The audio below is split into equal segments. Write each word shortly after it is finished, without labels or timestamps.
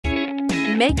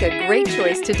Make a great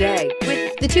choice today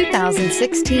with the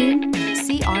 2016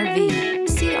 CR-V.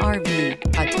 CR-V,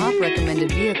 a top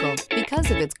recommended vehicle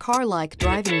because of its car-like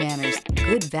driving manners,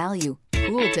 good value,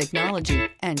 cool technology,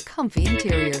 and comfy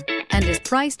interior, and is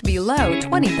priced below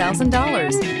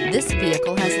 $20,000. This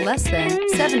vehicle has less than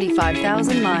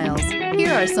 75,000 miles.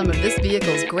 Here are some of this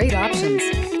vehicle's great options: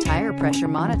 tire pressure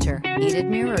monitor, heated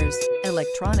mirrors,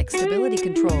 electronic stability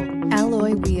control,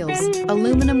 alloy wheels,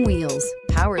 aluminum wheels,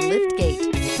 power lift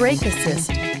gate, brake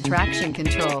assist, traction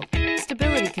control,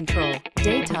 stability control,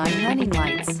 daytime running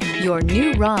lights. Your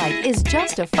new ride is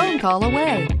just a phone call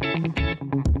away.